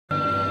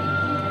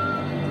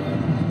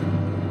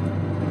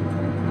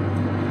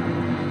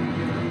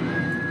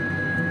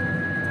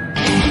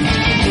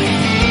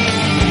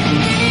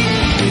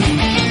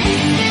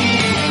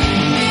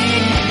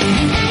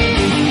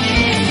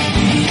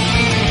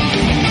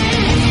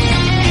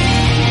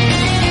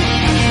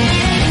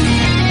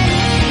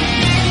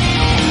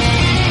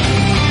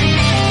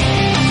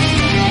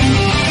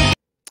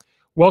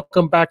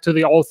Welcome back to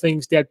the All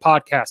Things Dead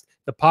podcast,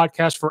 the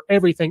podcast for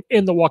everything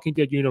in the Walking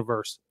Dead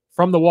universe.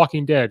 From The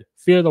Walking Dead,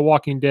 Fear the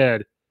Walking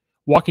Dead,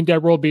 Walking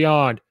Dead World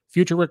Beyond,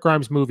 future Rick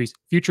Grimes movies,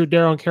 future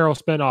Daryl and Carol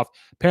spinoff.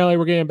 Apparently,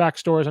 we're getting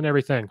backstories on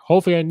everything.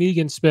 Hopefully, a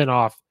Negan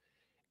spinoff.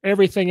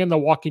 Everything in the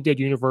Walking Dead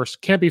universe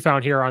can be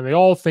found here on the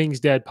All Things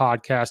Dead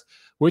podcast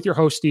with your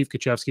host, Steve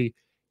Kaczewski.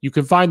 You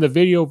can find the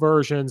video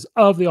versions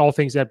of the All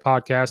Things Dead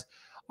podcast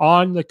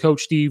on the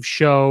Coach Steve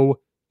Show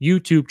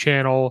YouTube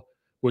channel,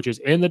 which is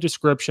in the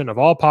description of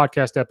all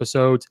podcast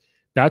episodes.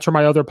 That's where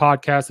my other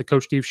podcast, the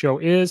Coach Steve Show,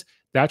 is.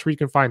 That's where you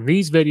can find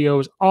these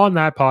videos on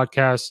that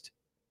podcast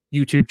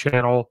YouTube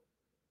channel,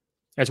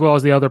 as well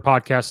as the other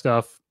podcast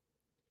stuff.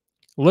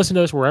 Listen to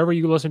this wherever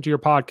you listen to your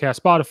podcast,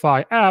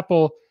 Spotify,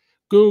 Apple,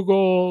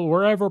 Google,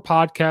 wherever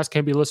podcasts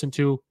can be listened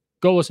to.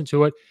 Go listen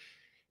to it.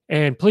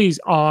 And please,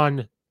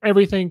 on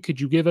everything,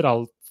 could you give it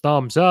a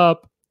thumbs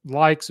up,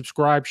 like,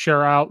 subscribe,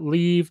 share out,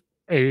 leave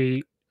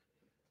a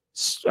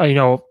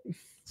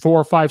 4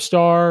 or 5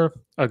 star,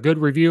 a good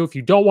review. If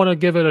you don't want to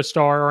give it a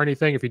star or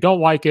anything, if you don't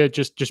like it,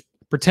 just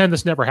pretend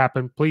this never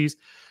happened. Please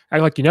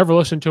act like you never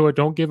listened to it.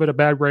 Don't give it a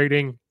bad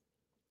rating.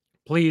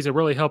 Please, it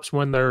really helps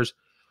when there's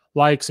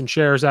likes and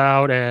shares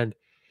out and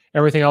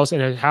everything else.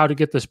 And how to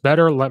get this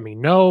better, let me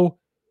know.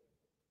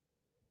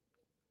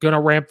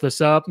 Gonna ramp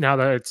this up now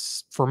that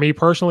it's, for me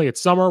personally,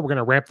 it's summer. We're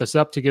gonna ramp this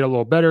up to get a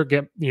little better,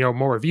 get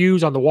more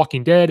reviews on The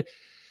Walking Dead.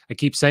 I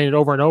keep saying it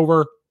over and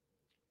over.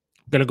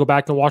 Going to go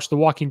back and watch The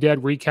Walking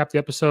Dead, recap the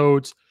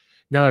episodes.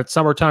 Now that it's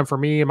summertime for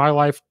me in my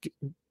life,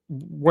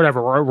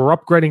 whatever, we're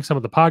upgrading some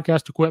of the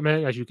podcast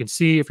equipment. As you can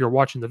see, if you're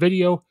watching the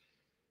video,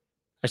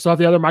 I still have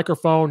the other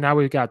microphone. Now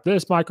we've got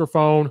this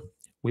microphone.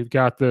 We've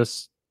got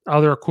this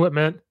other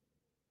equipment.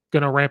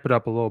 Going to ramp it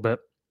up a little bit.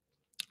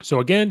 So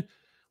again,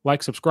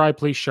 like, subscribe,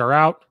 please share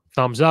out,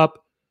 thumbs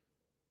up,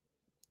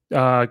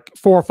 4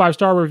 or 5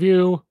 star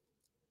review.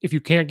 If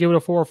you can't give it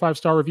a 4 or 5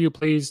 star review,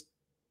 please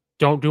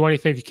don't do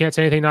anything. If you can't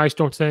say anything nice,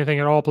 don't say anything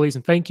at all, please.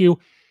 And thank you.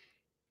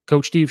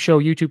 Coach Steve Show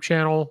YouTube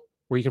channel,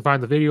 where you can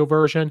find the video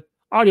version,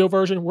 audio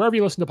version, wherever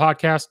you listen to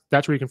podcasts,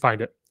 that's where you can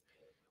find it.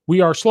 We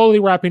are slowly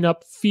wrapping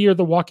up Fear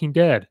the Walking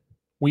Dead.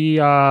 We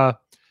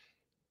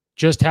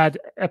just had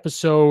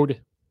episode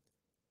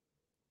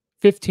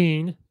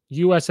 15,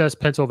 USS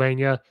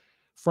Pennsylvania,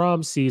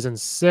 from season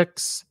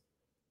 6.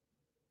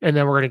 And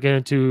then we're going to get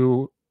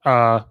into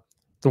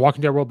The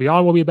Walking Dead World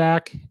Beyond will be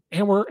back,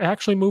 and we're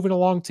actually moving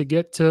along to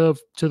get to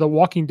The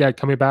Walking Dead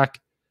coming back.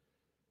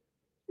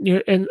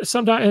 And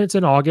sometime, and it's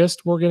in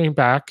August, we're getting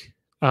back,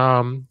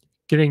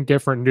 getting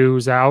different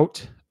news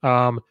out.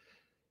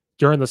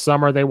 During the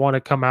summer, they want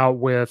to come out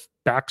with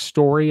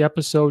backstory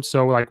episodes.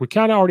 So, like, we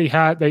kind of already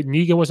had,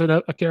 Negan was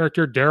a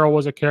character, Daryl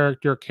was a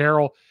character,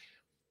 Carol.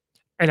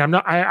 And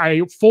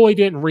I fully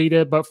didn't read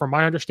it, but from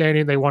my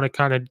understanding, they want to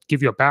kind of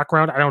give you a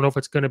background. I don't know if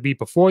it's going to be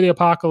before the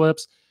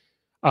apocalypse.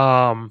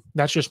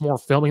 That's just more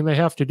filming they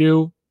have to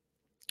do,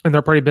 and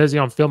they're pretty busy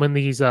on filming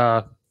these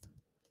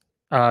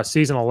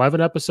season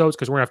 11 episodes,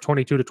 because we're gonna have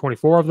 22 to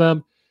 24 of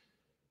them,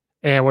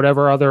 and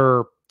whatever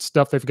other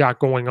stuff they've got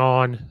going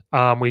on.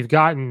 We've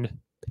gotten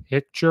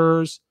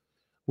pictures,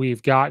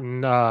 we've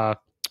gotten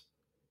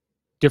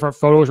different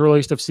photos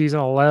released of season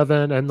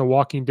 11 and The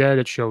Walking Dead.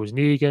 It shows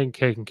Negan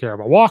taking care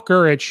of a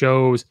walker. It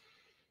shows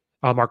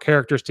our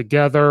characters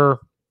together.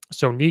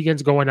 So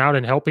Negan's going out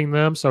and helping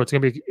them. So it's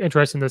going to be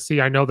interesting to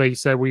see. I know they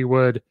said we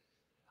would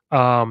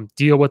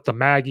deal with the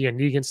Maggie and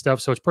Negan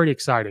stuff. So it's pretty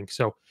exciting.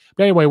 So,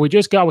 but anyway, we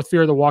just got with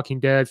Fear the Walking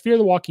Dead. Fear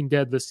the Walking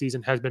Dead this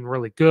season has been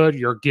really good.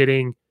 You're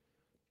getting,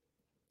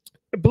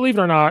 believe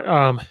it or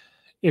not,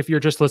 if you're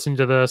just listening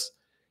to this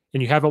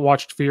and you haven't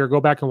watched Fear,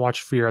 go back and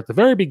watch Fear. At the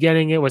very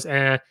beginning, it was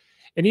and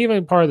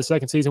even part of the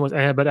second season was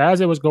but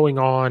as it was going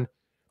on,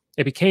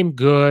 it became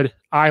good.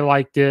 I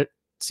liked it.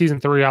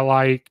 Season 3, I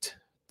liked.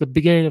 The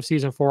beginning of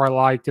season 4 I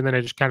liked, and then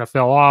it just kind of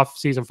fell off.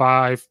 Season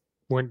 5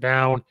 went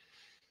down.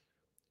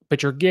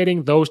 But you're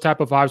getting those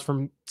type of vibes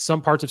from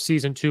some parts of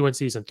season 2 and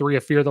season 3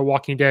 of Fear the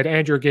Walking Dead,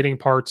 and you're getting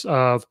parts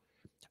of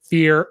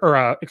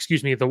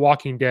The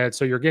Walking Dead.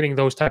 So you're getting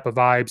those type of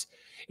vibes.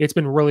 It's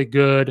been really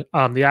good.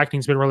 The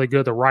acting's been really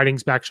good. The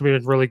writing's actually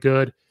been really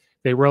good.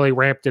 They really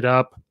ramped it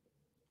up.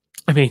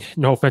 I mean,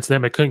 no offense to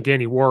them, it couldn't get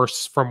any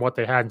worse from what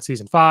they had in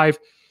season 5.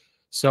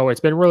 So it's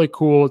been really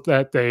cool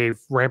that they've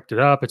ramped it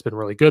up. It's been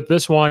really good.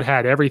 This one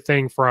had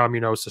everything from,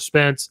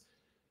 suspense,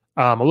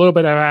 a little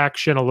bit of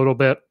action, a little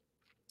bit,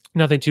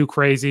 nothing too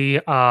crazy.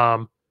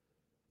 The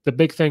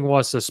big thing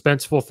was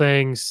suspenseful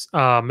things,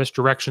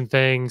 misdirection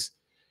things.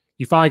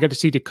 You finally got to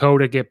see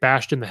Dakota get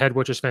bashed in the head,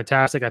 which is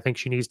fantastic. I think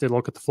she needs to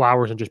look at the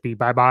flowers and just be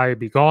bye-bye,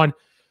 be gone.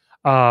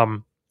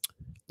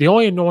 The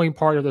only annoying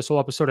part of this whole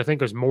episode, I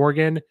think, is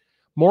Morgan.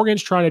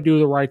 Morgan's trying to do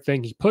the right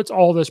thing. He puts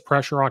all this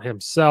pressure on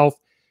himself.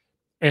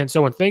 And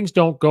so when things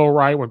don't go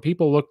right, when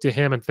people look to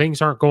him and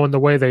things aren't going the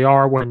way they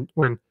are, when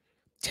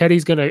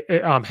Teddy's going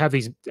to have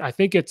these, I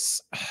think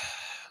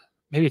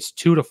maybe it's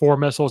 2 to 4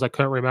 missiles. I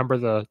couldn't remember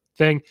the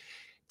thing.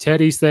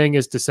 Teddy's thing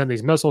is to send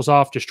these missiles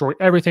off, destroy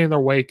everything in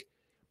their wake.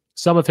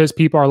 Some of his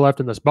people are left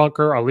in this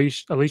bunker.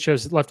 Alicia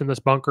is left in this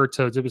bunker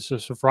to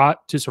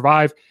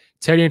survive.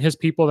 Teddy and his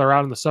people that are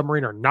out in the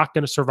submarine are not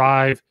going to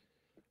survive.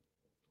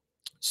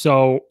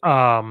 So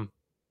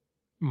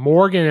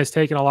Morgan has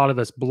taken a lot of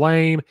this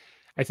blame.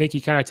 I think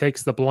he kind of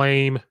takes the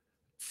blame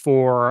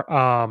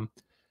for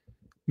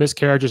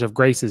miscarriages of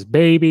Grace's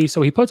baby.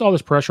 So he puts all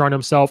this pressure on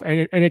himself,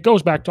 and it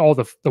goes back to all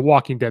the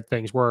Walking Dead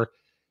things where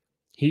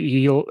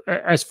he,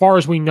 as far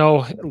as we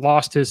know,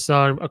 lost his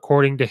son.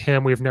 According to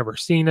him, we've never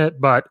seen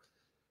it, but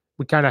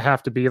we kind of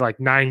have to be like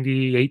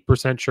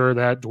 98% sure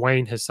that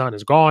Dwayne, his son,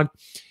 is gone.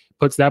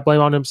 Puts that blame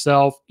on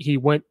himself. He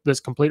went this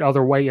complete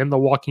other way in The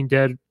Walking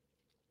Dead,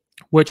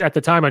 which at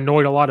the time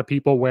annoyed a lot of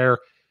people, where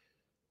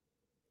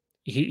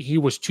he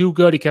was too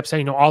good. He kept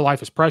saying, all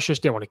life is precious,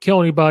 didn't want to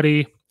kill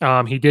anybody.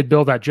 He did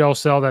build that jail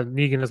cell that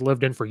Negan has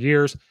lived in for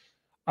years.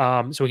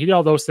 So he did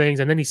all those things,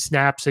 and then he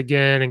snaps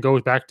again and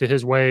goes back to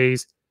his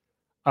ways,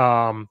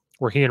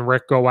 where he and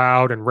Rick go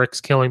out, and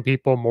Rick's killing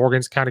people.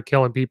 Morgan's kind of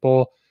killing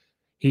people.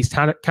 He's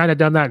kind of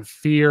done that in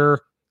Fear.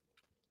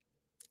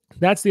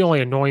 That's the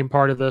only annoying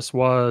part of this,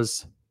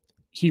 was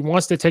he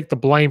wants to take the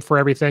blame for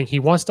everything. He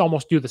wants to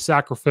almost do the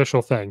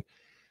sacrificial thing,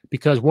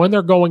 because when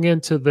they're going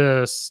into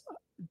this,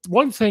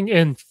 one thing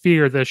in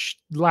Fear this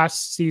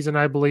last season,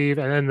 I believe,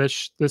 and then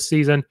this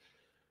season,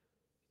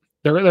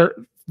 they went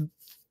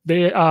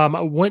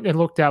and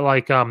looked at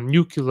like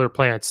nuclear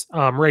plants,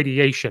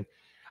 radiation.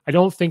 I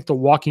don't think The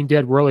Walking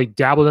Dead really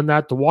dabbled in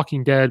that. The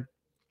Walking Dead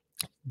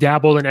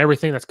dabbled in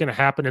everything that's going to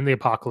happen in the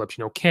apocalypse.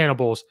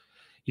 Cannibals.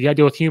 You got to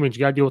deal with humans.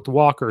 You got to deal with the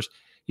walkers.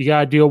 You got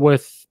to deal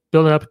with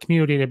building up a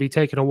community and it be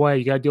taken away.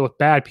 You got to deal with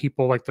bad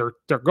people. Like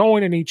they're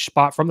going in each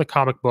spot from the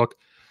comic book,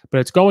 but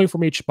it's going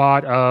from each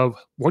spot of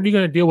what are you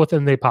going to deal with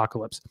in the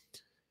apocalypse.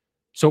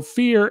 So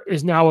Fear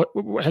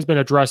has been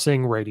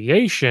addressing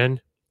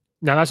radiation.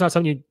 Now that's not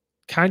something you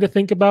kind of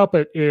think about,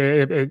 but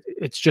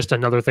it's just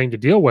another thing to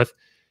deal with.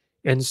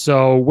 And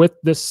so with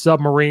this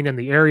submarine and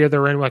the area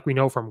they're in, like we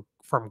know from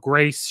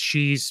Grace,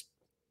 she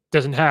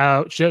doesn't know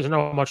how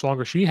much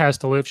longer she has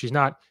to live.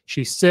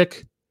 She's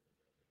sick,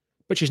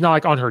 but she's not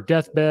like on her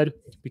deathbed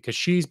because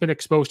she's been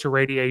exposed to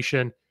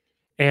radiation.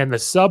 And the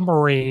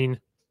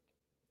submarine,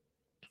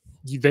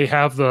 they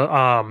have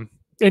the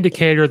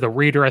indicator, the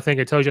reader, I think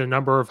it tells you the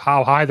number of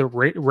how high the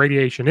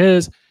radiation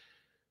is.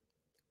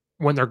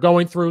 When they're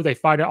going through, they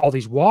find out all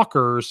these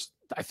walkers.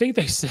 I think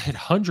they said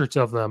hundreds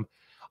of them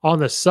on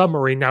the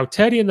submarine. Now,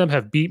 Teddy and them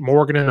have beat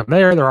Morgan and them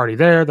there. They're already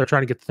there. They're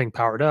trying to get the thing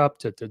powered up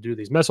to do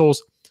these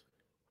missiles.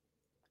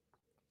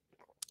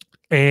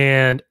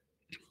 And,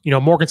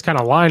 Morgan's kind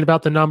of lying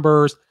about the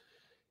numbers.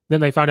 Then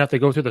they find out they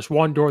go through this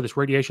one door. This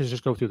radiation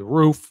just go through the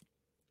roof.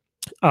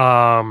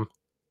 But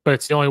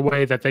it's the only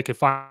way that they could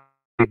finally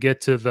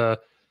get to the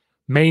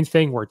main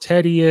thing where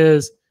Teddy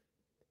is.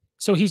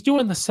 So he's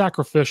doing the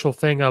sacrificial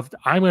thing of,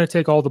 I'm going to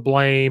take all the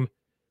blame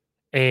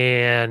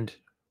and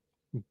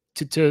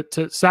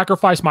to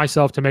sacrifice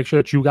myself to make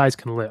sure that you guys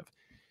can live.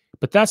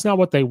 But that's not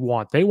what they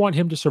want. They want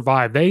him to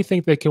survive. They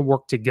think they can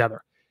work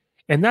together.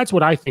 And that's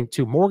what I think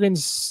too.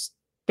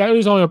 That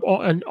was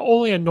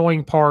only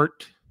annoying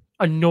part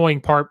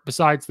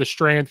besides the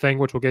Strand thing,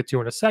 which we'll get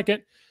to in a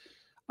second.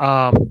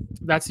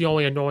 That's the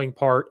only annoying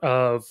part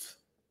of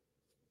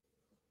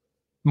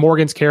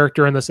Morgan's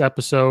character in this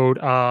episode.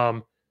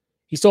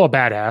 He's still a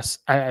badass.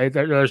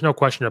 There's no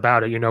question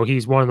about it.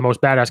 He's one of the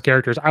most badass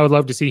characters. I would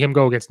love to see him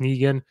go against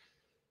Negan.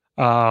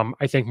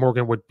 I think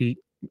Morgan would beat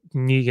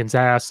Negan's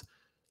ass.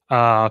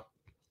 But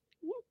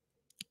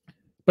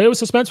it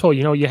was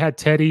suspenseful. You had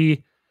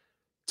Teddy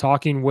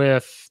talking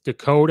with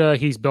Dakota.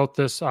 He's built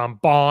this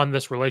bond,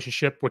 this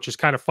relationship, which is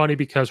kind of funny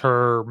because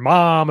her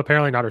mom,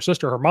 apparently not her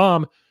sister, her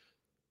mom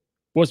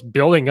was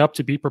building up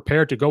to be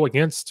prepared to go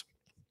against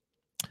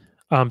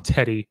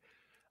Teddy.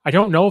 I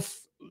don't know if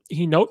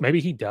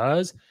maybe he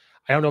does.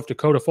 I don't know if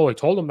Dakota fully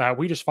told him that.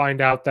 We just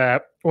find out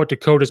that what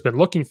Dakota's been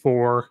looking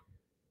for,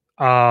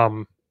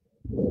 what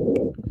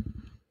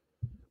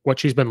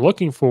she's been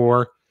looking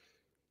for,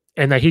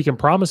 and that he can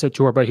promise it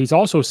to her. But he's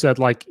also said,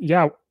 like,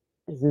 yeah,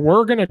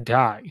 we're going to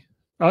die.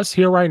 Us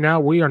here right now,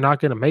 we are not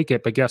going to make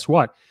it. But guess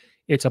what?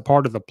 It's a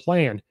part of the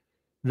plan.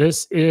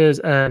 This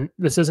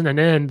isn't an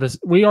end.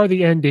 We are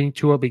the ending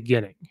to a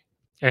beginning.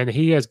 And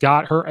he has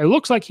got her. It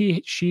looks like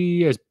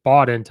she is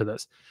bought into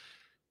this.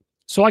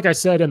 So like I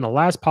said in the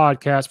last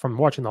podcast from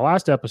watching the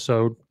last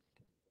episode,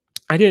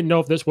 I didn't know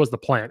if this was the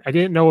plan. I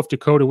didn't know if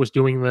Dakota was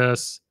doing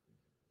this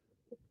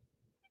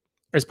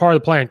as part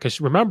of the plan.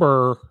 Because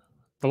remember,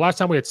 the last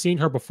time we had seen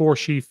her before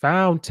she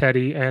found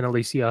Teddy and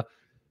Alicia.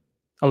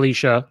 I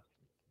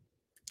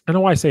don't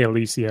know why I say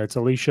Alicia. It's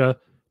Alicia,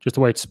 just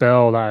the way it's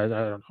spelled. I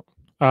don't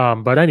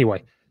know. But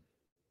anyway,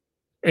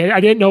 and I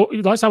didn't know,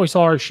 last time we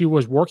saw her, she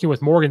was working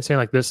with Morgan saying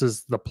like, this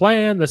is the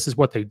plan. This is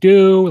what they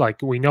do.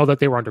 Like, we know that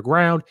they were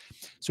underground.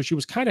 So she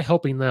was kind of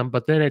helping them,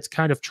 but then it's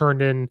kind of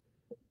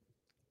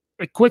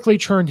quickly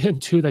turned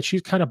into that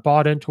she's kind of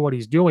bought into what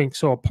he's doing.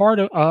 So a part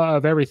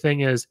of everything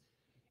is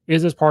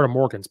this part of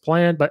Morgan's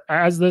plan? But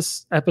as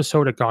this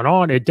episode had gone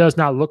on, it does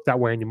not look that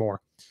way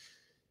anymore.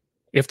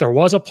 If there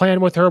was a plan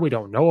with her, we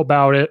don't know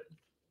about it.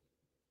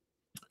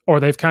 or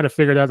they've kind of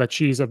figured out that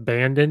she's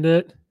abandoned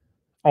it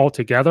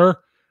altogether.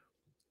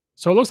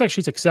 So it looks like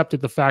she's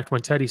accepted the fact when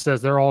Teddy says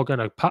they're all going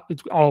to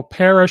all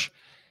perish.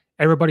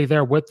 Everybody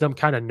there with them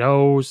kind of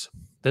knows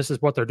this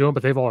is what they're doing,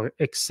 but they've all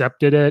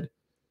accepted it.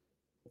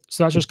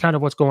 So that's just kind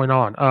of what's going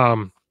on.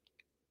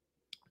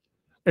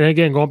 And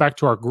again, going back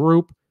to our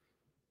group,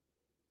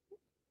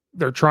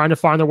 they're trying to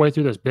find their way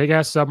through this big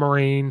ass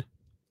submarine.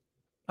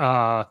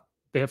 They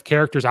have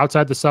characters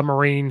outside the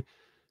submarine.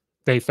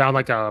 They found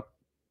like a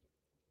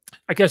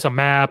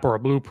map or a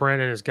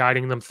blueprint and is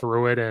guiding them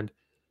through it. And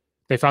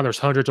they found there's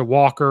hundreds of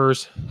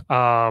walkers.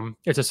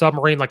 It's a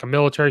submarine, like a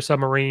military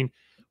submarine,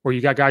 where you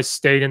got guys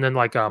staying in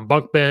like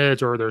bunk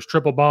beds, or there's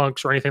triple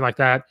bunks or anything like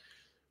that.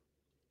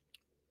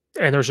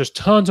 And there's just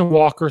tons of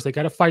walkers. They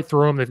got to fight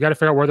through them. They've got to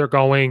figure out where they're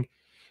going.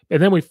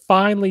 And then we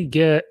finally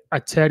get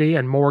a Teddy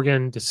and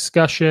Morgan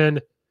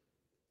discussion.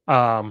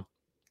 And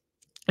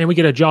we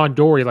get a John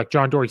Dory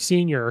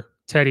Sr.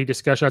 Teddy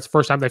discussion. That's the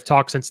first time they've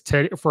talked since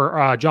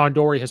John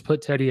Dory has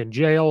put Teddy in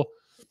jail.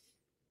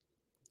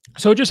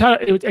 So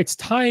it's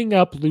tying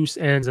up loose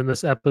ends in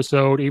this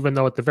episode, even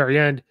though at the very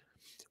end,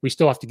 we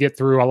still have to get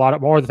through a lot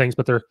more of the things,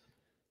 but they're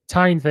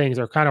tying things.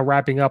 They're kind of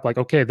wrapping up like,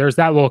 okay, there's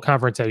that little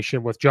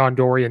confrontation with John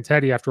Dory and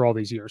Teddy after all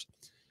these years.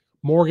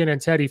 Morgan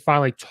and Teddy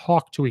finally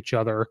talk to each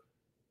other.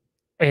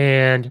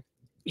 And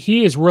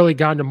he has really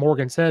gotten to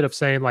Morgan's head of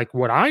saying, like,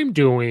 what I'm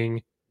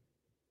doing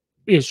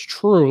is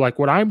true. Like,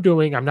 what I'm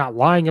doing, I'm not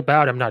lying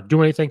about. I'm not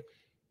doing anything.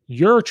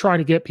 You're trying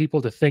to get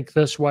people to think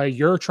this way.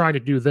 You're trying to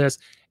do this.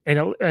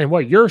 And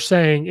what you're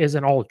saying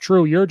isn't all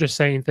true. You're just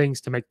saying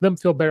things to make them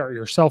feel better, or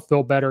yourself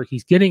feel better.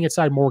 He's getting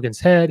inside Morgan's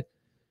head.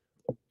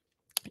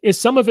 Is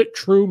some of it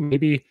true?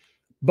 Maybe.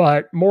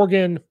 But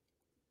Morgan,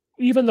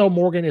 even though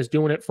Morgan is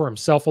doing it for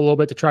himself a little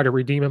bit to try to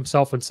redeem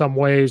himself in some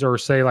ways, or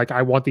say, like,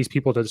 I want these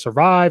people to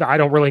survive. I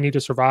don't really need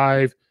to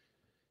survive.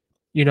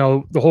 You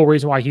know, the whole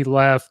reason why he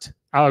left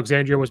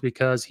Alexandria was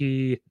because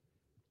he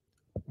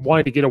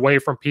wanted to get away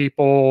from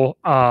people.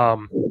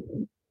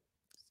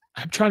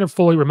 I'm trying to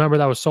fully remember.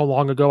 That was so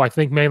long ago. I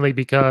think mainly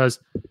because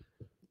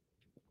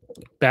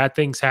bad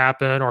things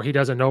happen, or he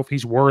doesn't know if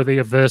he's worthy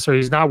of this or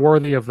he's not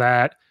worthy of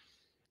that.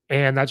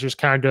 And that's just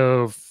kind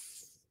of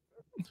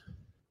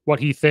what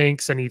he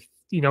thinks. And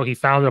he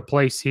found a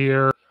place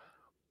here.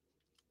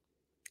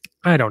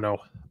 I don't know.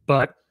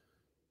 But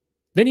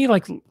then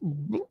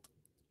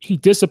he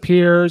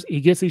disappears. He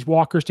gets these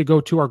walkers to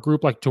go to our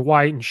group, like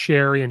Dwight and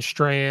Sherry and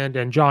Strand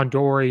and John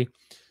Dory.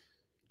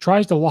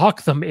 Tries to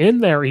lock them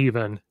in there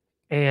even.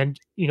 And,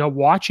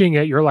 watching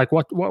it, you're like,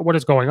 what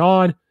is going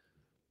on?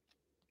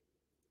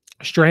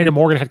 Strand and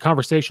Morgan had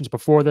conversations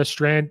before this.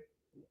 Strand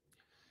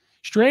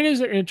is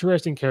an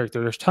interesting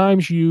character. There's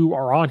times you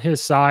are on his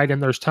side,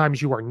 and there's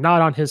times you are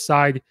not on his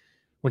side.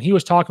 When he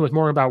was talking with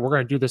Morgan about, we're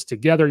going to do this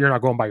together. You're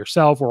not going by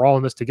yourself. We're all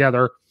in this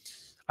together.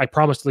 I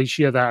promised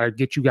Alicia that I'd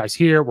get you guys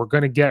here. We're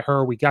going to get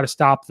her. We got to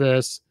stop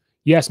this.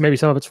 Yes, maybe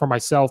some of it's for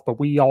myself, but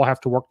we all have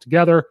to work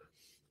together.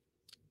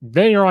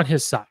 Then you're on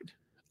his side.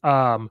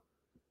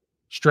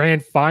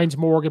 Strand finds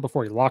Morgan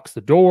before he locks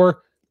the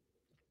door.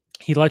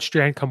 He lets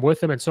Strand come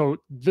with him. And so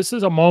this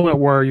is a moment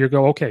where you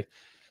go, okay,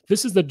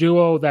 this is the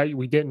duo that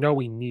we didn't know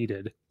we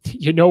needed.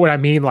 You know what I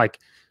mean? Like,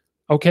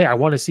 okay, I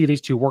want to see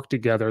these two work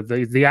together.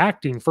 The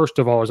acting, first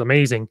of all, is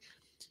amazing.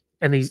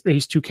 And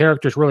these two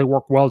characters really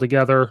work well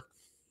together.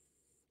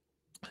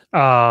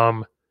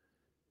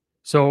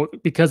 So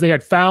because they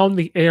had found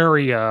the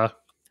area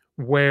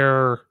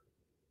where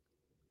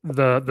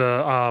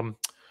the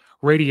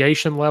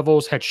radiation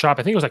levels had shot,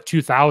 I think it was like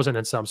 2000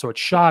 and some. So it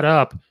shot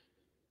up,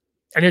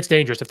 and it's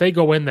dangerous. If they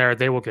go in there,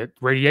 they will get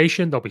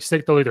radiation. They'll be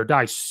sick. They'll either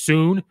die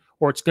soon,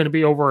 or it's going to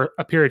be over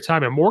a period of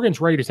time. And Morgan's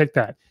ready to take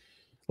that.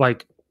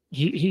 Like,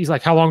 he's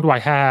like, how long do I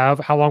have?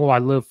 How long will I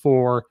live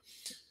for?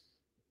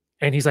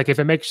 And he's like, if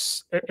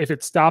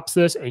it stops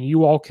this and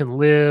you all can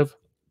live.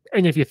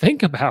 And if you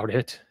think about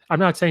it, I'm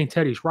not saying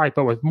Teddy's right,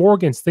 but with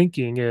Morgan's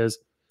thinking is,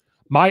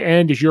 my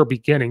end is your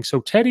beginning.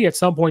 So Teddy, at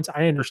some points,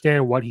 I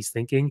understand what he's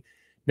thinking.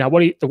 Now,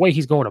 the way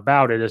he's going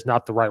about it is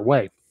not the right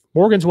way.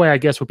 Morgan's way, I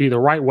guess, would be the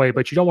right way,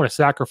 but you don't want to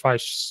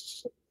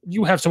sacrifice.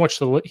 He has so much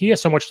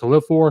to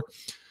live for.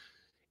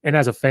 And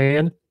as a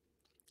fan,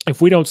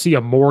 if we don't see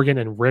a Morgan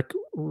and Rick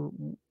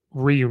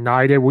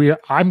reunited,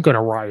 I'm going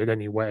to riot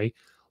anyway.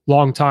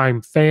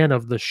 Longtime fan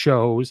of the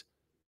shows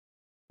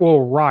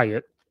will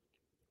riot.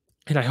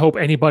 And I hope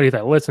anybody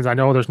that listens, I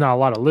know there's not a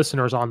lot of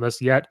listeners on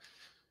this yet,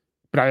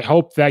 but I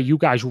hope that you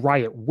guys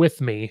riot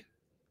with me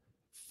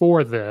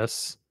for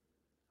this.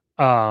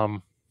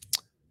 So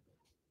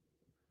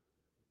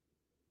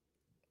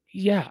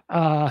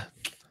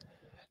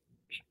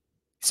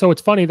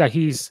it's funny that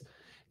his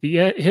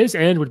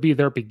end would be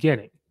their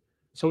beginning.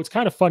 So it's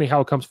kind of funny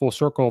how it comes full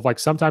circle of, like,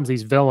 sometimes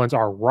these villains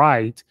are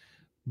right,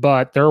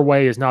 but their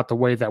way is not the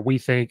way that we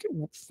think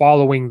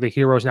following the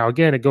heroes. Now,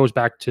 again, it goes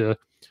back to,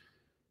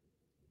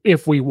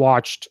 if we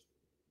watched,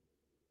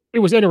 it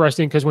was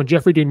interesting because when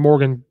Jeffrey Dean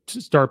Morgan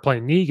started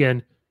playing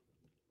Negan,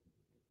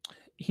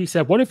 he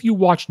said, what if you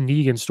watched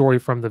Negan's story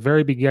from the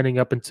very beginning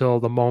up until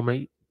the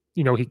moment,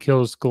 he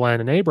kills Glenn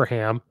and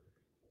Abraham?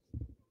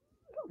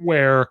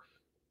 where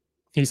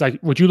he's like,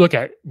 would you look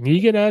at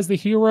Negan as the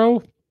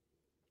hero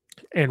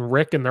and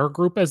Rick and their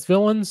group as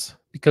villains?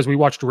 Because we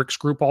watched Rick's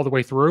group all the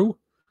way through.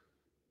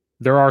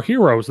 They're our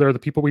heroes. They're the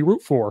people we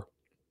root for.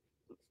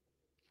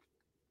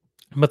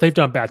 But they've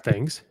done bad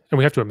things, and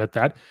we have to admit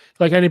that.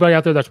 Like anybody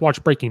out there that's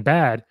watched Breaking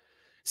Bad,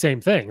 same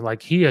thing.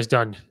 Like he has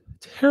done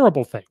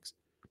terrible things.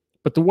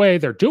 But the way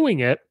they're doing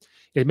it,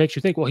 it makes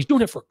you think, well, he's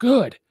doing it for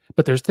good.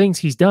 But there's things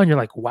he's done. You're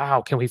like,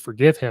 wow, can we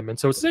forgive him? And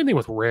so it's the same thing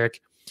with Rick.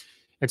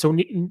 And so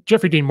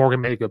Jeffrey Dean Morgan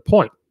made a good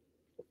point.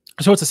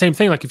 So it's the same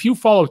thing. Like if you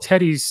follow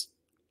Teddy's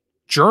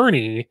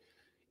journey,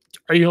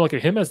 are you going to look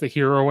at him as the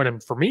hero?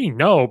 And for me,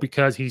 no,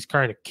 because he's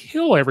trying to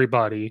kill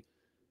everybody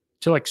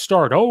to like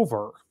start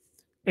over.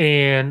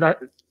 And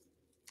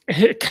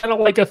kind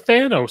of like a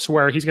Thanos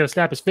where he's going to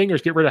snap his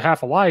fingers, get rid of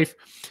half a life,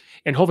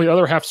 and hopefully the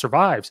other half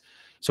survives.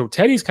 So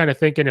Teddy's kind of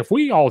thinking, if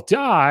we all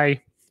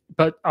die,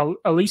 but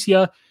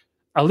Alicia,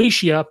 I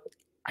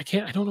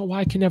don't know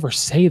why I can never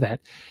say that.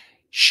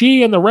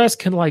 She and the rest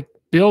can like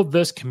build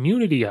this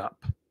community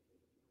up.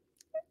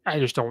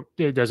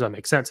 It doesn't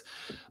make sense.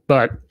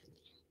 But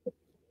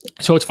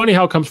so it's funny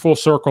how it comes full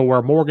circle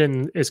where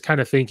Morgan is kind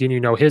of thinking,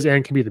 his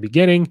end can be the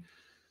beginning.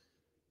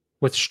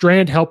 With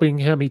Strand helping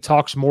him, he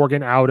talks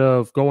Morgan out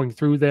of going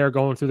through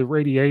the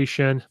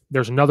radiation.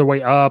 There's another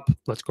way up.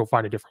 Let's go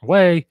find a different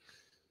way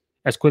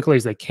as quickly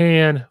as they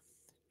can.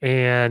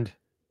 And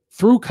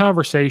through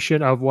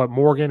conversation of what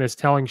Morgan is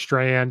telling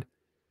Strand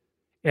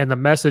and the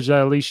message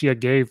that Alicia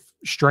gave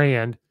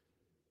Strand,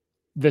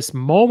 this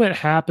moment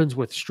happens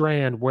with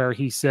Strand where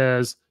he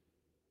says,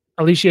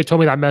 Alicia told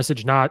me that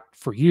message not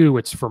for you,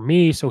 it's for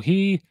me. So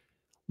he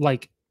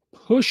like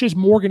pushes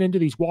Morgan into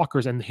these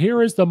walkers. And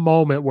here is the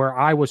moment where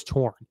I was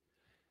torn.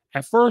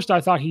 At first,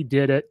 I thought he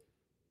did it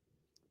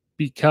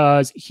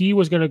because he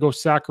was going to go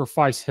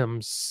sacrifice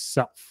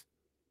himself.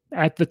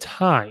 At the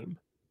time,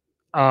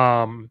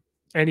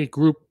 any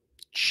group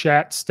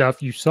chat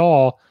stuff you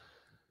saw,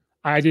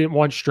 I didn't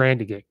want Strand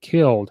to get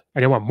killed. I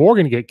didn't want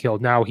Morgan to get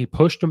killed. Now, he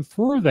pushed him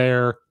through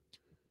there,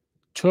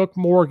 took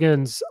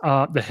Morgan's,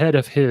 the head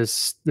of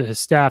his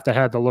staff that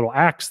had the little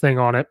axe thing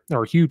on it,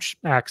 or a huge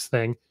axe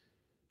thing.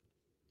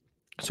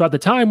 So at the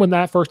time when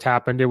that first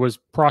happened, it was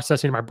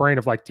processing in my brain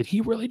of like, did he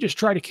really just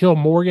try to kill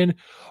Morgan?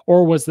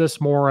 Or was this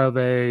more of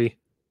a,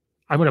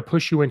 I'm going to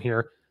push you in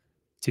here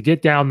to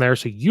get down there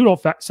so you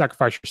don't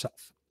sacrifice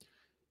yourself?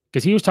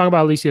 Because he was talking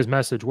about Alicia's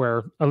message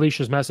where, the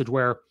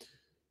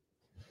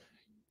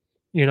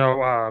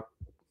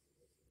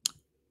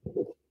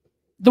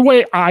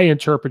way I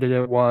interpreted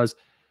it was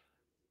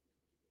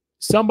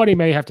somebody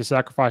may have to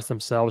sacrifice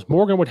themselves.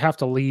 Morgan would have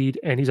to lead,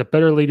 and he's a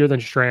better leader than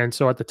Strand.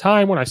 So at the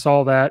time when I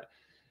saw that,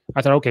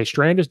 I thought, okay,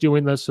 Strand is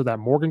doing this so that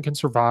Morgan can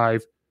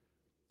survive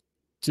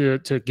to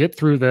get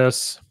through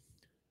this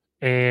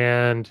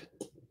and,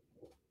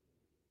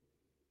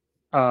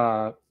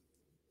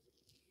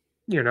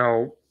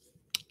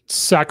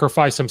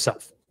 sacrifice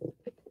himself.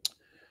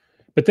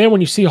 But then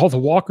when you see all the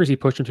walkers he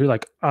pushed into,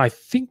 like, I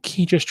think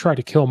he just tried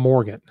to kill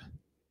Morgan.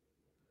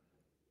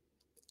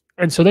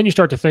 And so then you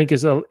start to think,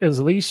 is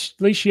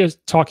Alicia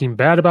talking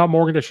bad about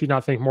Morgan? Does she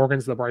not think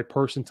Morgan's the right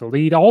person to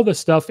lead? All this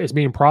stuff is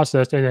being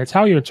processed, and it's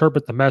how you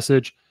interpret the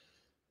message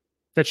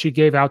that she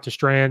gave out to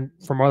Strand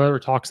from other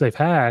talks they've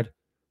had.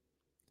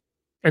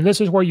 And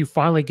this is where you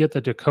finally get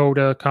the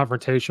Dakota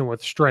confrontation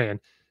with Strand.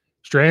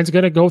 Strand's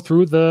going to go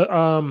through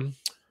the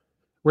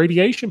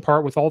radiation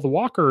part with all the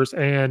walkers,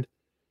 and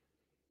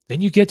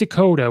then you get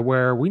Dakota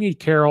where we need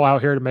Carol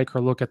out here to make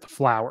her look at the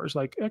flowers.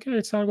 Like, okay,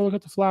 it's time to look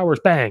at the flowers.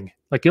 Bang.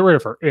 Like, get rid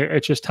of her.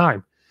 It's just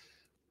time.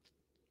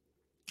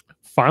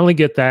 Finally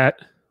get that.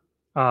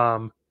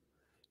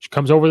 She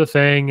comes over the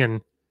thing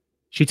and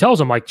she tells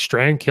him, like,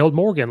 Strand killed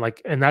Morgan.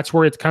 Like, and that's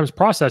where it comes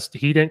processed.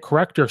 He didn't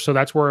correct her. So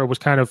that's where it was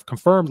kind of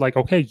confirmed. Like,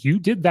 okay, you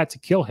did that to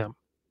kill him.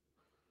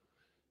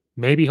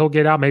 Maybe he'll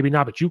get out, maybe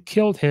not. But you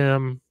killed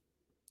him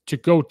to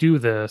go do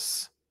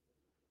this,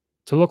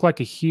 to look like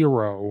a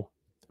hero.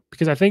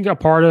 Because I think a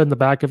part of in the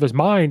back of his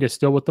mind is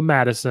still with the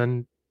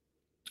Madison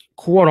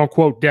quote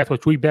unquote death,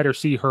 which we better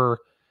see her.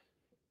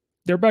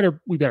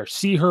 We better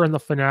see her in the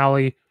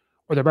finale,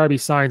 or there better be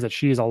signs that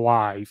she is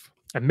alive.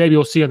 And maybe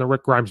we'll see in the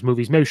Rick Grimes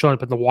movies. Maybe she'll end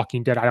up in The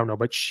Walking Dead. I don't know,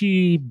 but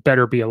she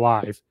better be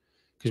alive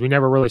because we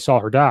never really saw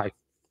her die.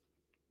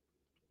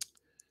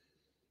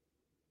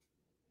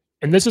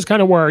 And this is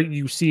kind of where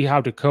you see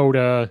how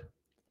Dakota,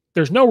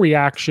 there's no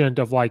reaction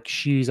of like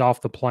she's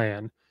off the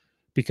plan.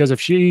 Because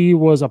if she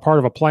was a part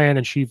of a plan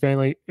and she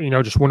finally,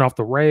 just went off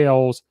the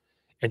rails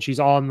and she's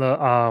on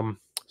the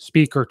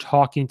speaker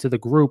talking to the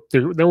group,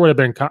 there would have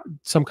been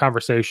some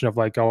conversation of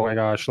like, oh my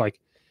gosh, like,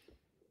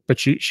 but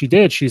she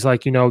did. She's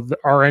like,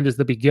 our end is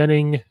the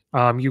beginning.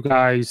 You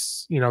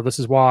guys, this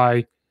is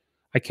why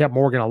I kept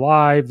Morgan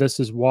alive. This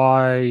is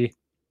why,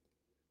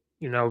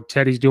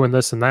 Teddy's doing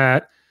this and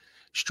that.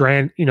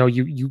 Strand,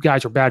 you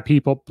guys are bad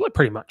people,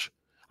 pretty much.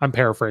 I'm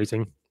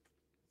paraphrasing.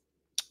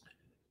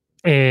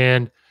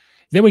 And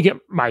then we get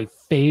my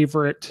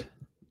favorite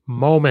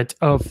moment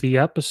of the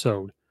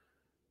episode.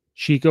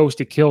 She goes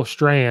to kill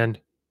Strand.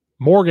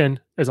 Morgan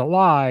is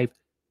alive,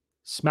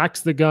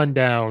 smacks the gun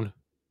down,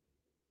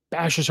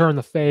 bashes her in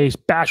the face,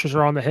 bashes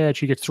her on the head.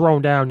 She gets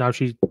thrown down. Now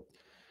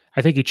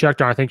I think he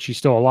checked on her. I think she's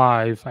still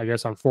alive. I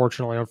guess,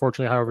 unfortunately,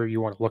 however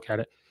you want to look at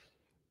it.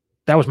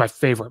 That was my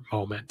favorite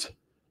moment.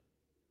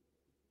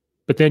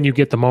 But then you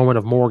get the moment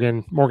of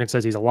Morgan. Morgan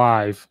says he's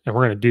alive and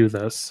we're going to do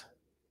this.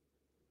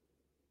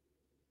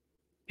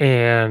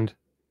 And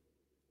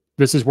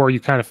this is where you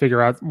kind of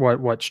figure out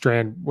what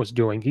Strand was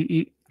doing.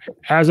 He,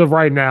 as of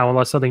right now,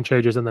 unless something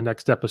changes in the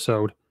next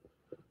episode,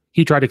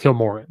 he tried to kill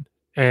Morgan.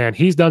 And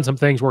he's done some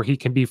things where he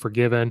can be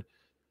forgiven.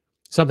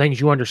 Some things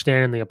you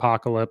understand in the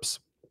apocalypse.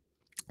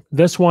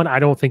 This one, I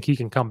don't think he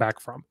can come back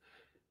from.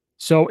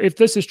 So if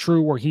this is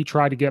true where he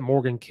tried to get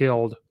Morgan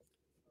killed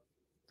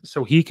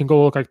so he can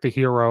go look like the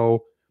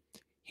hero,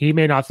 he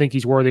may not think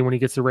he's worthy when he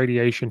gets the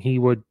radiation. He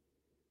would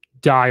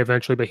die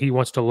eventually, but he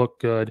wants to look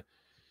good.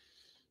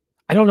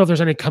 I don't know if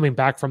there's any coming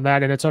back from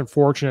that, and it's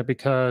unfortunate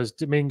because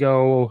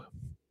Domingo,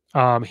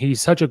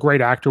 he's such a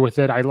great actor with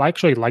it. I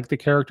actually like the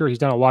character. He's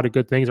done a lot of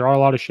good things. There are a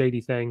lot of shady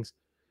things,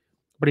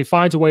 but he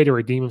finds a way to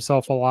redeem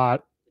himself a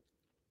lot.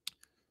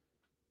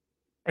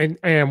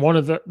 And one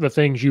of the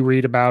things you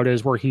read about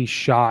is where he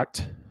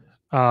shot,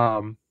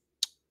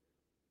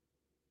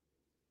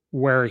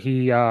 where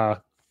he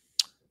has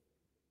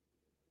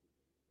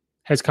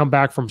come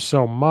back from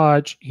so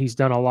much. He's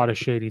done a lot of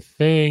shady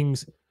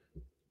things.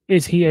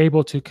 Is he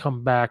able to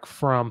come back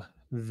from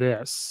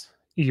this?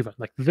 Even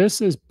like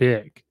this is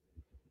big.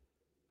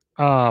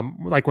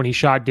 Like when he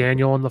shot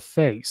Daniel in the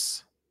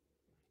face.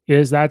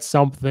 Is that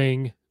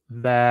something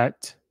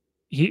that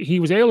he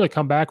was able to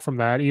come back from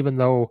that, even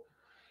though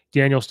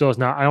Daniel still is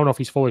not? I don't know if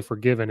he's fully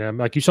forgiven him.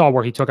 Like you saw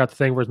where he took out the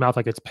thing where his mouth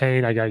like it's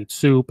pain. I gotta eat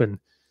soup, and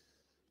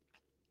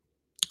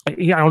I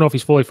don't know if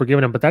he's fully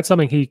forgiven him, but that's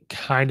something he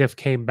kind of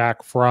came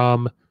back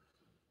from.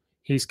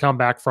 He's come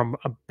back from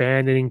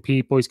abandoning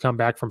people. He's come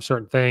back from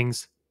certain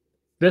things.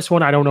 This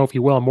one, I don't know if he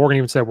will. And Morgan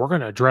even said, we're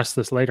going to address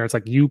this later. It's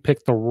like, you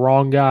picked the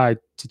wrong guy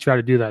to try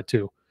to do that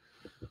too.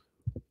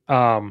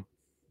 But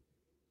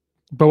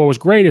what was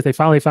great is they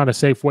finally found a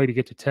safe way to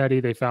get to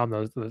Teddy. They found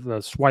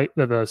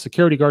the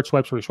security guard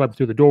swipes where he swiped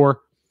through the door.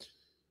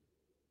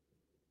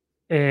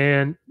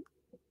 And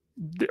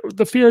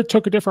the fear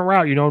took a different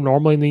route. You know,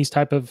 normally in these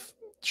type of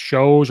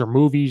shows or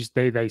movies,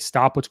 they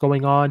stop what's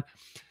going on.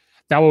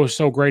 That was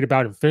so great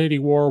about Infinity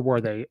War,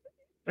 where they,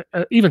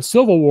 even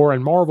Civil War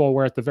and Marvel,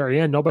 where at the very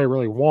end, nobody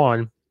really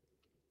won.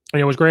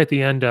 And it was great at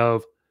the end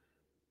of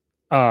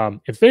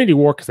Infinity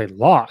War because they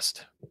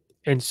lost.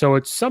 And so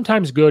it's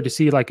sometimes good to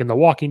see, like in The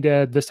Walking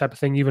Dead, this type of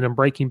thing, even in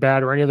Breaking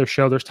Bad or any other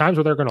show, there's times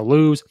where they're going to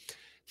lose.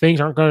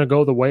 Things aren't going to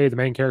go the way the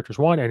main characters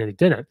want, and it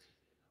didn't.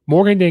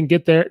 Morgan didn't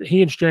get there.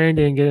 He and Strand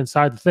didn't get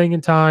inside the thing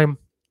in time.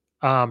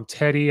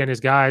 Teddy and his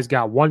guys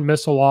got one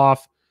missile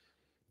off.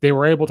 They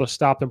were able to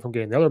stop them from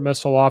getting the other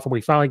missile off, and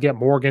we finally get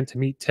Morgan to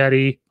meet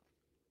Teddy.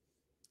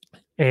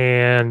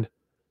 And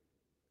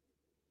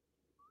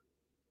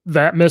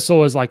that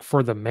missile is like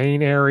for the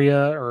main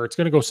area, or it's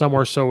going to go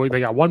somewhere. So they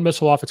got one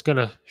missile off. It's going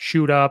to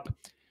shoot up,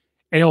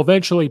 and it'll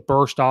eventually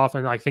burst off,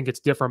 and I think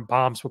it's different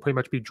bombs will pretty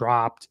much be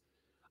dropped.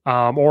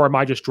 Or it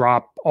might just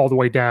drop all the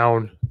way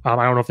down. I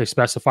don't know if they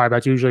specify.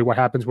 That's usually what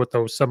happens with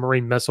those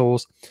submarine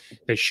missiles.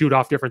 They shoot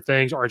off different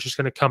things, or it's just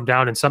going to come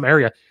down in some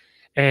area.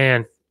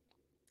 And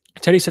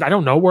Teddy said, I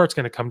don't know where it's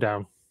going to come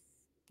down.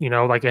 You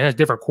know, like it has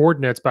different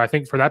coordinates, but I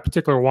think for that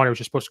particular one, it was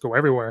just supposed to go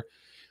everywhere.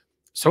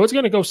 So it's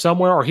going to go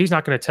somewhere, or he's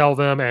not going to tell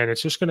them, and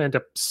it's just going to end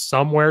up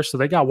somewhere. So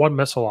they got one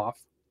missile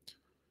off.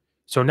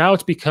 So now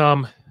it's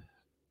become,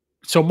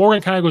 so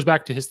Morgan kind of goes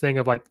back to his thing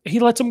of like, he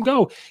lets him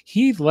go.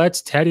 He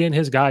lets Teddy and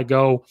his guy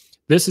go.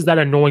 This is that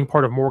annoying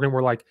part of Morgan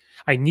where like,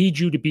 I need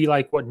you to be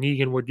like what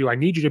Negan would do. I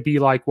need you to be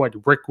like what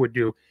Rick would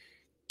do.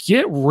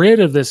 Get rid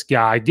of this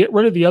guy. Get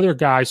rid of the other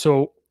guy.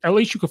 So at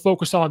least you can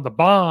focus on the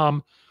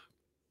bomb,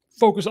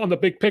 focus on the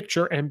big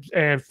picture,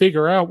 and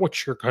figure out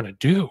what you're going to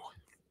do.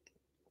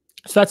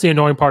 So that's the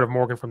annoying part of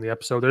Morgan from the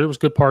episode. There was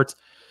good parts.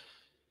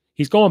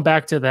 He's going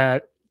back to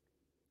that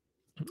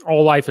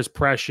all life is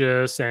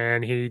precious,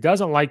 and he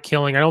doesn't like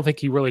killing. I don't think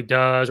he really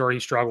does, or he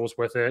struggles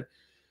with it.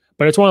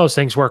 But it's one of those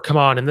things where, come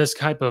on, in this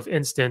type of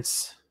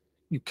instance,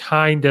 you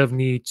kind of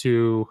need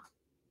to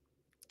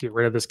get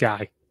rid of this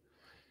guy.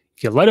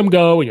 If you let him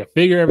go and you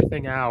figure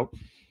everything out,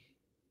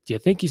 do you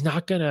think he's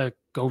not going to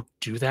go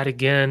do that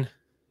again?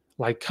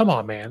 Like, come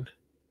on, man.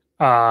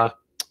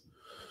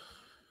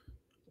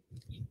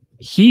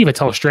 He even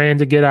tells Strand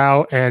to get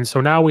out. And so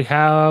now we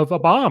have a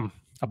bomb.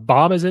 A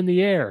bomb is in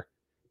the air.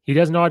 He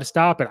doesn't know how to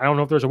stop it. I don't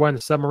know if there's a way in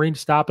the submarine to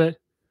stop it.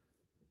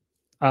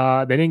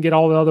 They didn't get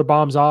all the other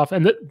bombs off.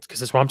 And because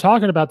that's what I'm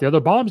talking about. The other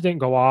bombs didn't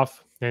go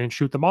off. They didn't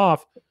shoot them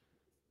off.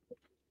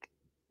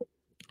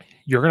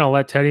 You're going to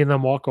let Teddy and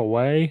them walk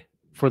away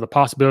for the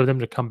possibility of them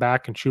to come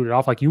back and shoot it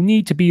off. Like, you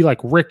need to be like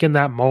Rick in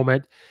that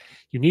moment.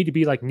 You need to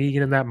be like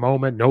Negan in that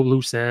moment. No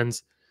loose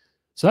ends.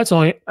 So that's the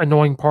only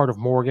annoying part of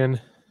Morgan.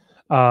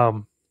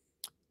 Like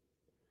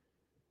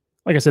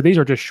I said, these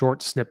are just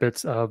short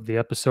snippets of the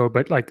episode.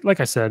 But like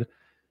I said,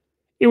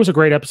 it was a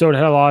great episode. It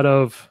had a lot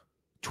of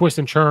twists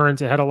and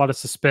turns. It had a lot of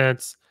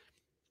suspense.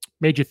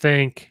 Made you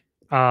think.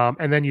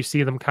 And then you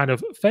see them kind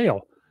of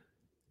fail.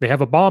 They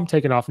have a bomb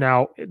taken off.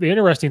 Now, the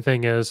interesting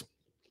thing is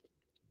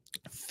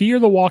Fear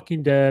the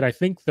Walking Dead, I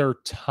think their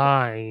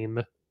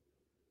time,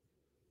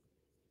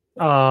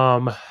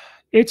 um,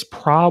 it's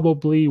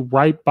probably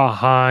right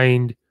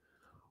behind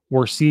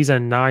where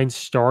season 9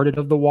 started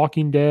of The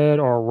Walking Dead,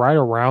 or right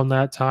around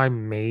that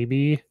time,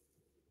 maybe.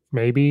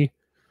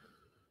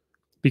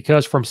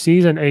 Because from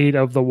season 8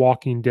 of The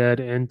Walking Dead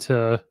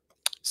into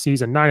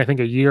season 9, I think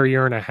a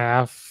year and a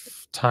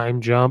half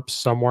time jump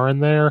somewhere in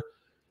there.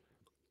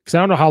 Because I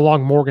don't know how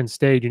long Morgan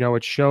stayed.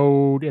 It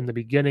showed in the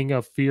beginning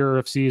of Fear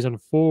of season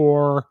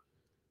 4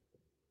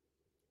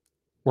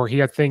 where he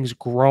had things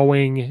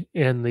growing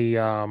in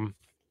the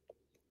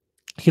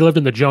he lived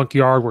in the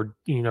junkyard where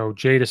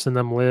Jadis and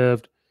them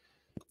lived.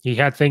 He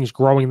had things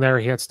growing there.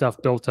 He had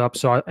stuff built up.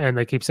 And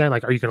they keep saying,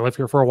 like, are you going to live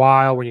here for a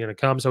while? When are you going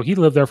to come? So he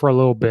lived there for a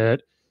little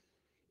bit.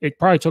 It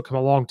probably took him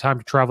a long time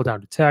to travel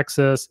down to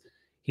Texas.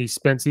 He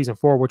spent season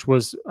 4, which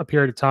was a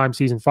period of time,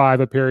 season 5,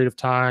 a period of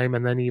time,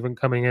 and then even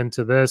coming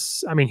into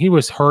this. I mean, he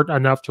was hurt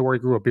enough to where he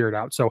grew a beard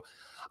out. So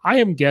I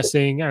am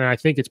guessing, and I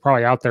think it's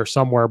probably out there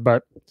somewhere,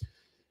 but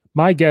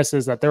my guess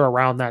is that they're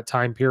around that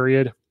time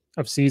period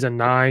of season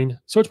 9.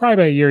 So it's probably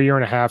about a year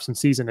and a half since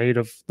season 8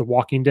 of The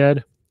Walking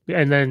Dead.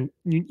 And then,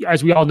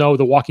 as we all know,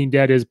 The Walking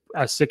Dead is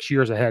 6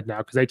 years ahead now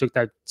because they took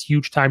that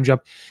huge time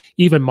jump,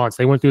 even months.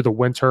 They went through the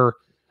winter.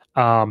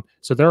 So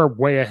they're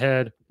way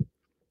ahead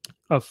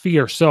of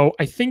Fear. So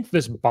I think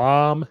this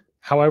bomb,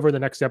 however the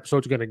next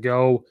episode's going to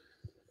go,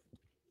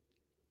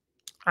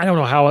 I don't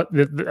know how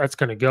that's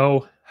going to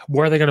go.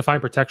 Where are they going to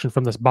find protection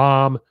from this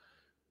bomb?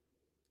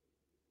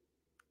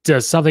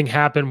 Does something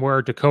happen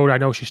where Dakota, I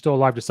know she's still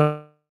alive, to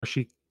some,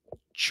 she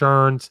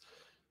churns,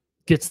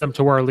 gets them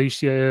to where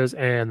Alicia is,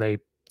 and they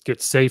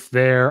get safe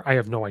there? I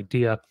have no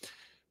idea.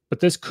 But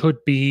this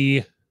could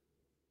be,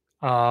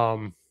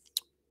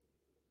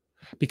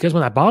 because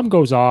when that bomb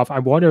goes off, I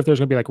wonder if there's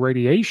going to be like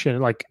radiation.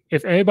 Like,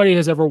 if anybody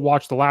has ever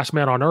watched The Last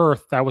Man on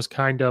Earth, that was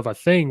kind of a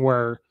thing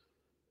where,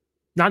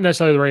 not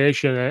necessarily the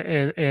radiation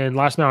and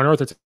Last Man on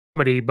Earth, it's a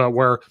comedy, but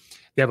where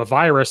they have a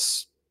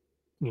virus,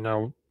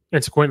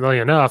 consequently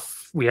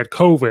enough, we had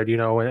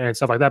COVID, and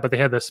stuff like that. But they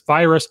had this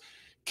virus,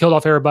 killed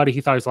off everybody.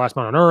 He thought he was the last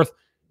man on Earth,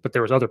 but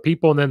there was other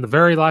people. And then the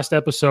very last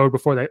episode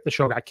before the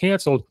show got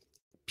canceled,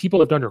 people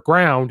lived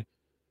underground.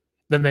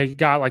 Then they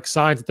got like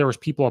signs that there was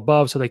people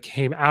above, so they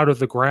came out of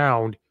the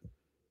ground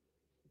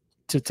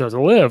to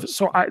live.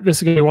 So this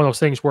is going to be one of those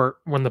things where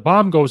when the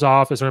bomb goes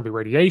off, is there going to be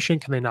radiation?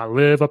 Can they not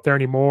live up there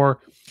anymore?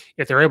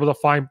 If they're able to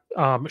find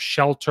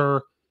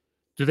shelter,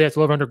 do they have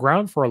to live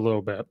underground for a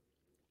little bit?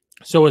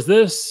 So is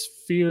this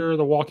Fear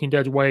the Walking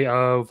Dead's way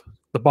of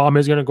the bomb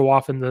is going to go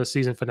off in the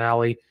season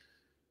finale,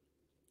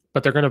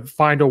 but they're going to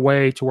find a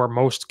way to where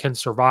most can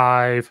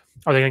survive?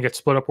 Are they going to get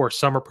split up where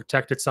some are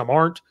protected, some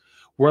aren't?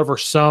 Wherever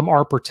some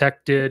are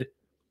protected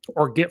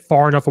or get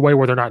far enough away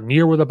where they're not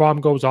near where the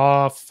bomb goes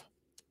off,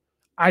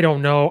 I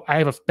don't know. I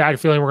have a bad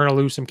feeling we're going to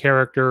lose some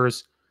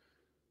characters.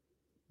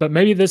 But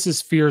maybe this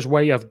is Fear's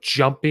way of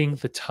jumping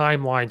the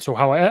timeline. So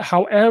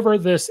however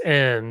this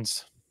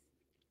ends,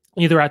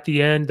 either at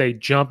the end they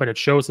jump and it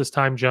shows this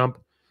time jump,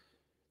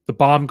 the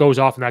bomb goes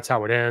off and that's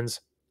how it ends.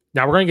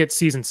 Now we're going to get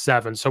season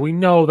 7. So we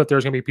know that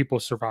there's going to be people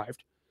who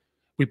survived.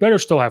 We better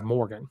still have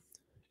Morgan,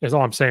 is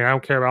all I'm saying. I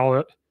don't care about all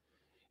it.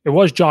 It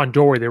was John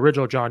Dory, the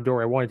original John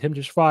Dory. I wanted him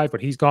to survive,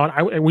 but he's gone.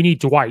 And we need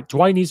Dwight.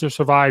 Dwight needs to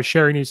survive.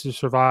 Sherry needs to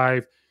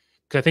survive.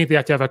 Because I think they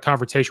have to have a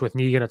conversation with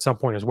Negan at some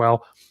point as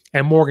well.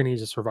 And Morgan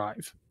needs to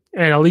survive.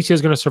 And Alicia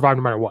is going to survive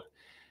no matter what.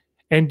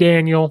 And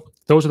Daniel,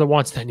 those are the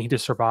ones that need to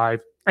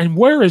survive. And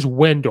where is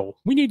Wendell?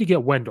 We need to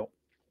get Wendell.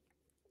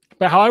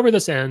 But however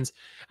this ends,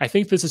 I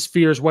think this is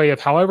Fear's way of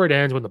however it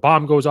ends. When the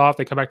bomb goes off,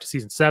 they come back to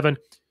season 7.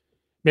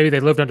 Maybe they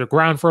lived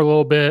underground for a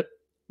little bit.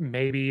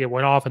 Maybe it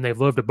went off and they've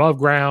lived above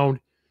ground.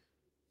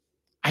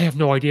 I have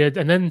no idea.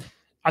 And then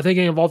I think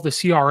it involved the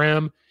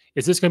CRM.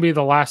 Is this going to be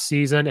the last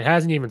season? It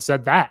hasn't even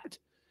said that.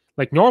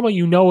 Like, normally,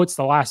 it's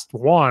the last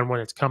one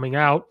when it's coming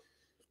out.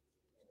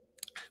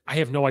 I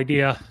have no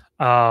idea.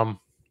 But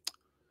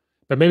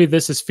maybe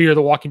this is Fear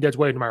the Walking Dead's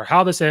way. No matter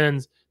how this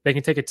ends, they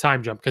can take a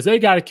time jump because they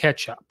got to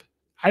catch up.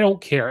 I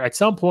don't care. At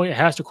some point, it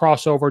has to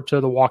cross over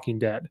to The Walking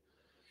Dead.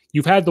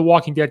 You've had The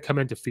Walking Dead come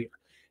into Fear.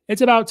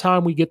 It's about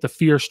time we get the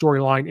Fear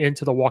storyline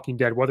into The Walking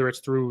Dead, whether it's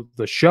through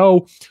the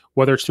show,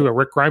 whether it's through a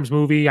Rick Grimes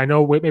movie. I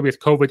know maybe with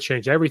COVID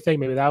changed everything.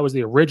 Maybe that was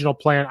the original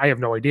plan. I have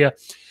no idea.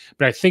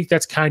 But I think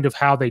that's kind of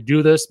how they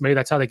do this. Maybe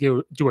that's how they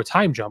do a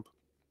time jump.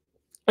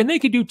 And they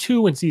could do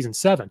 2 in season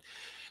 7.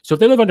 So if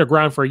they live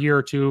underground for a year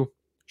or 2,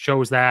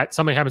 shows that.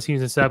 Something happens in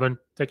season 7,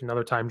 take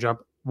another time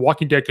jump.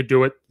 Walking Dead could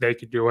do it. They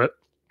could do it.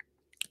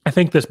 I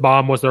think this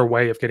bomb was their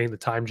way of getting the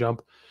time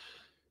jump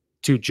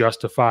to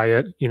justify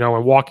it.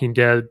 And Walking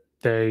Dead,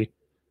 the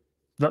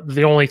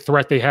only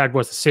threat they had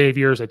was the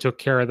Saviors. They took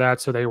care of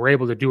that, so they were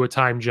able to do a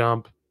time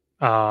jump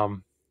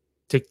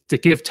to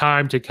give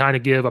time to kind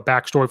of give a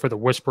backstory for the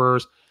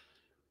Whisperers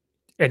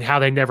and how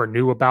they never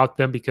knew about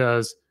them,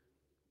 because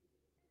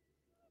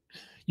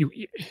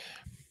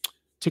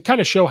to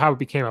kind of show how it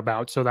became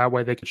about, so that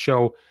way they could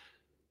show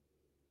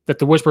that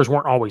the whispers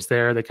weren't always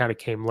there. They kind of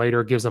came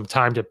later, gives them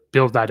time to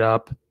build that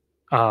up.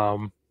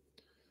 So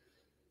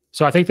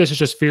I think this is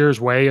just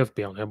Fear's way of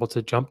being able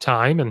to jump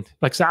time. And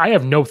like I said, I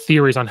have no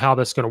theories on how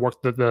this is going to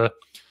work.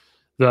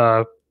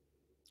 The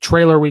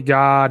trailer we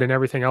got and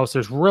everything else,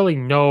 there's really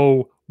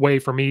no way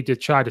for me to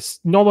try to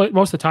normally,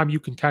 most of the time you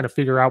can kind of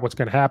figure out what's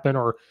going to happen,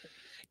 or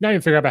not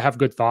even figure out, but have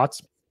good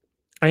thoughts.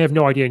 I have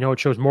no idea. It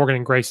shows Morgan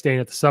and Grace staying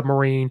at the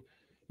submarine.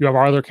 You have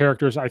our other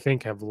characters, I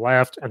think, have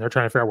left, and they're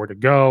trying to figure out where to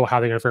go. How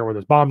they're going to figure out where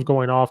those bombs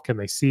going off. Can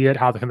they see it?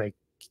 How can they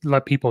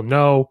let people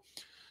know?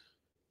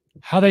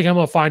 How they come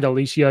to find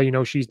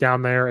Alicia? She's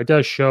down there. It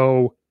does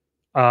show.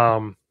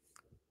 One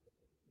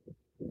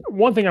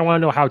thing I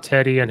want to know how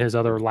Teddy and his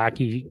other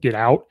lackey get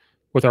out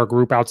with our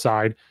group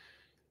outside.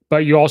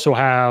 But you also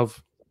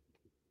have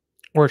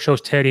where it shows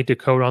Teddy and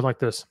Dakota on like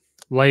this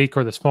lake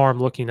or this farm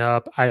looking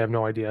up. I have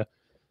no idea.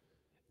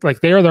 Like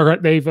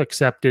they've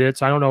accepted it.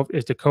 So I don't know,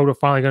 is Dakota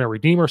finally going to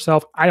redeem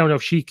herself? I don't know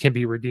if she can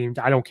be redeemed.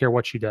 I don't care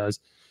what she does.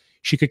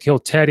 She could kill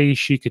Teddy.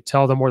 She could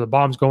tell them where the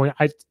bomb's going.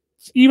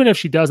 Even if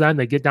she does that and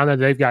they get down there,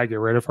 they've got to get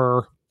rid of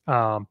her.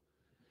 So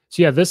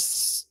yeah,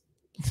 it's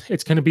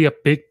going to be a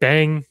big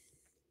bang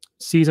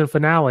season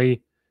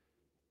finale.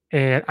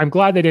 And I'm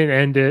glad they didn't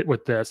end it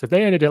with this. If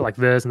they ended it like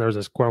this and there's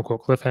this quote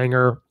unquote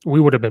cliffhanger, we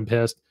would have been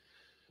pissed.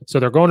 So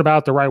they're going about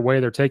it the right way.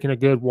 They're taking a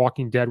good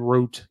Walking Dead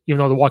route, even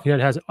though the Walking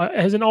Dead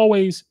hasn't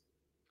always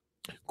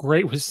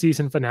great with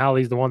season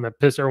finales. The one that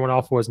pissed everyone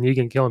off was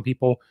Negan killing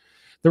people.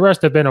 The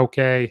rest have been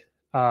okay.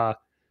 I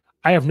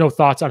have no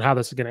thoughts on how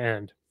this is going to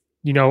end.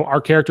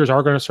 Our characters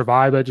are going to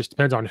survive, but it just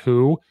depends on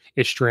who.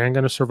 Is Strand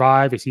going to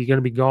survive? Is he going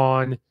to be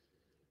gone?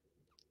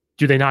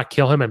 Do they not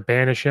kill him and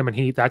banish him?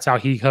 And that's how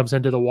he comes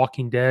into the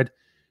Walking Dead.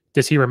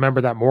 Does he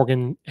remember that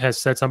Morgan has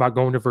said something about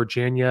going to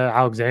Virginia,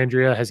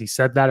 Alexandria? Has he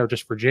said that, or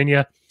just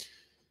Virginia?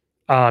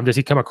 Does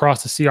he come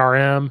across the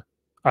CRM?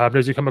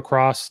 Does he come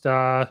across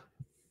another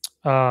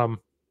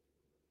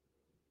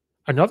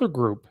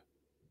group?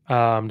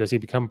 Does he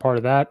become part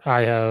of that?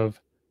 I have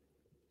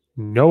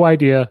no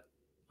idea.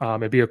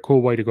 It'd be a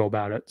cool way to go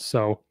about it.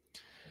 So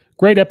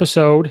great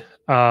episode.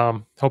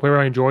 Hope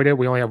everyone enjoyed it.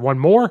 We only have one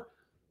more.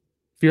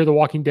 Fear the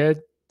Walking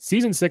Dead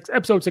season 6,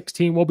 episode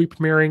 16 will be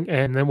premiering,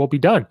 and then we'll be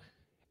done.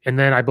 And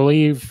then I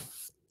believe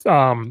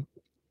the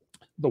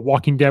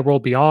Walking Dead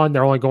World Beyond,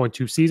 they're only going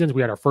 2 seasons.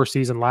 We had our first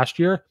season last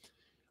year.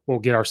 We'll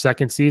get our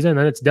second season,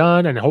 and it's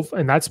done.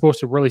 And that's supposed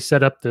to really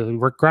set up the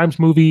Rick Grimes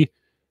movie.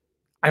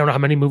 I don't know how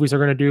many movies they're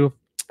going to do.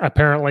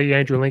 Apparently,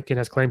 Andrew Lincoln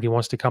has claimed he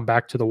wants to come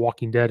back to The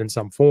Walking Dead in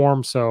some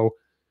form. So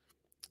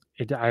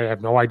I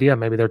have no idea.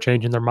 Maybe they're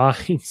changing their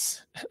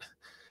minds.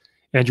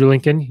 Andrew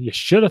Lincoln, you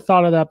should have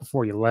thought of that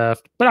before you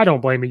left. But I don't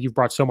blame you. You've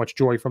brought so much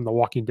joy from The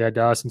Walking Dead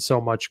to us and so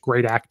much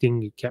great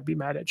acting. You can't be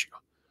mad at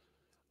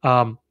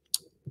you.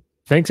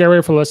 Thanks,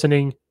 everybody, for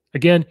listening.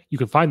 Again, you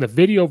can find the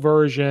video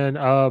version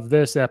of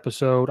this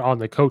episode on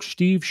the Coach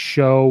Steve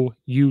Show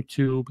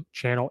YouTube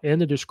channel in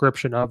the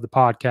description of the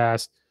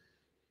podcast.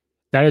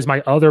 That is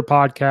my other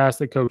podcast,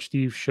 the Coach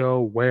Steve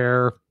Show,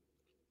 where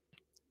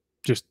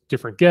just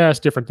different guests,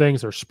 different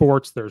things. There's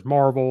sports, there's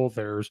Marvel,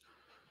 there's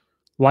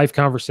life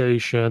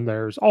conversation,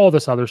 there's all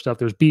this other stuff,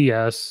 there's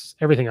BS,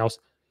 everything else.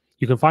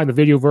 You can find the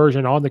video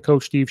version on the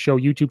Coach Steve Show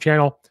YouTube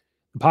channel.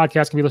 The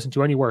podcast can be listened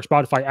to anywhere,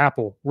 Spotify,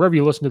 Apple, wherever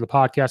you listen to the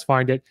podcast,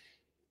 find it.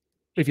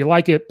 If you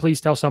like it, please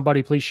tell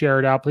somebody, please share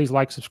it out, please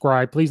like,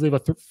 subscribe, please leave a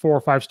 4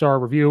 or 5 star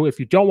review. If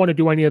you don't want to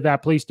do any of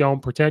that, please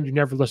don't. Pretend you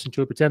never listened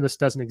to it. Pretend this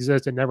doesn't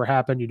exist. It never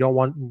happened. You don't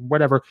want,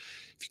 whatever.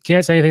 If you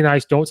can't say anything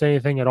nice, don't say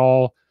anything at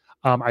all.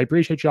 I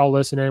appreciate y'all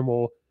listening.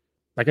 We'll,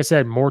 like I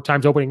said, more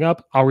times opening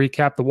up. I'll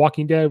recap The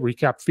Walking Dead,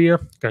 recap Fear.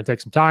 It's going to take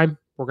some time.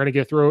 We're going to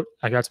get through it.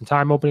 I got some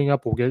time opening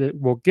up.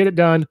 We'll get it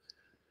done.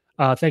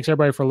 Thanks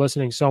everybody for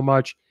listening so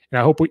much. And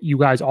I hope you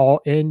guys all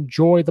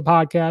enjoy the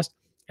podcast.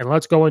 And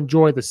let's go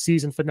enjoy the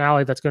season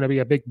finale. That's going to be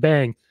a big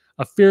bang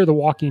of Fear the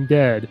Walking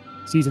Dead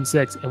season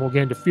 6. And we'll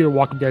get into Fear the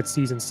Walking Dead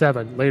season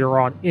 7 later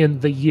on in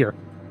the year.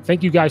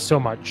 Thank you guys so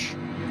much.